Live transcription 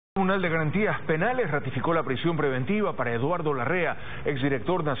El Tribunal de Garantías Penales ratificó la prisión preventiva para Eduardo Larrea,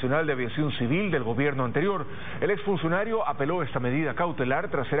 exdirector nacional de Aviación Civil del gobierno anterior. El exfuncionario apeló esta medida cautelar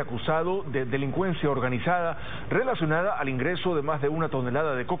tras ser acusado de delincuencia organizada relacionada al ingreso de más de 1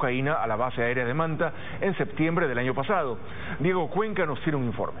 tonelada de cocaína a la base aérea de Manta en septiembre del año pasado. Diego Cuenca nos tiene un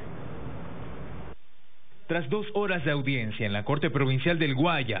informe. Tras 2 horas de audiencia en la Corte Provincial del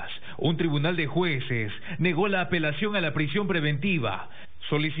Guayas, un tribunal de jueces negó la apelación a la prisión preventiva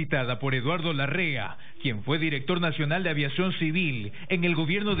solicitada por Eduardo Larrea, quien fue director nacional de Aviación Civil en el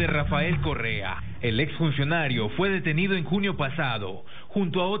gobierno de Rafael Correa. El exfuncionario fue detenido en junio pasado,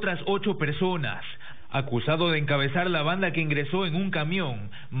 junto a otras 8 personas, acusado de encabezar la banda que ingresó en un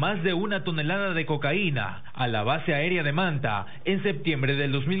camión más de 1 tonelada de cocaína a la base aérea de Manta en septiembre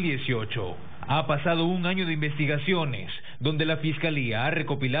del 2018. Ha pasado 1 año de investigaciones, donde la Fiscalía ha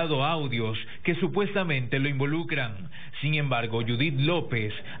recopilado audios que supuestamente lo involucran. Sin embargo, Judith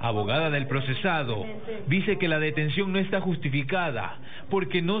López, abogada del procesado, dice que la detención no está justificada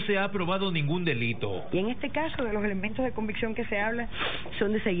porque no se ha probado ningún delito. Y en este caso, de los elementos de convicción que se habla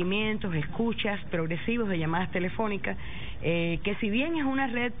son de seguimientos, escuchas progresivos de llamadas telefónicas, que si bien es una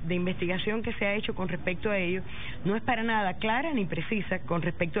red de investigación que se ha hecho con respecto a ello, no es para nada clara ni precisa con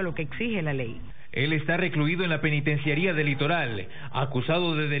respecto a lo que exige la ley. Él está recluido en la penitenciaría del Litoral,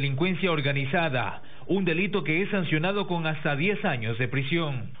 acusado de delincuencia organizada, un delito que es sancionado con hasta 10 años de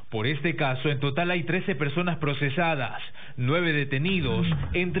prisión. Por este caso, en total hay 13 personas procesadas, 9 detenidos,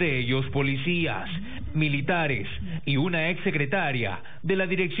 entre ellos policías, militares y una exsecretaria de la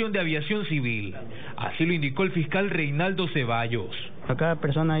Dirección de Aviación Civil. Así lo indicó el fiscal Reinaldo Ceballos. Cada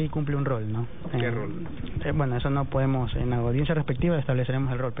persona ahí cumple un rol, ¿no? ¿Qué rol? Bueno, eso no podemos, en la audiencia respectiva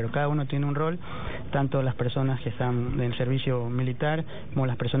estableceremos el rol, pero cada uno tiene un rol, tanto las personas que están en el servicio militar como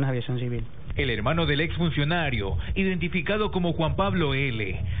las personas de aviación civil. El hermano del exfuncionario, identificado como Juan Pablo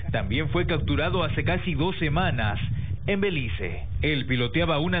L., también fue capturado hace casi 2 semanas en Belice. Él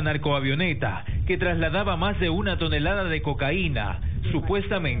piloteaba una narcoavioneta que trasladaba más de 1 tonelada de cocaína,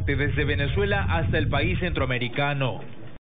 supuestamente desde Venezuela hasta el país centroamericano.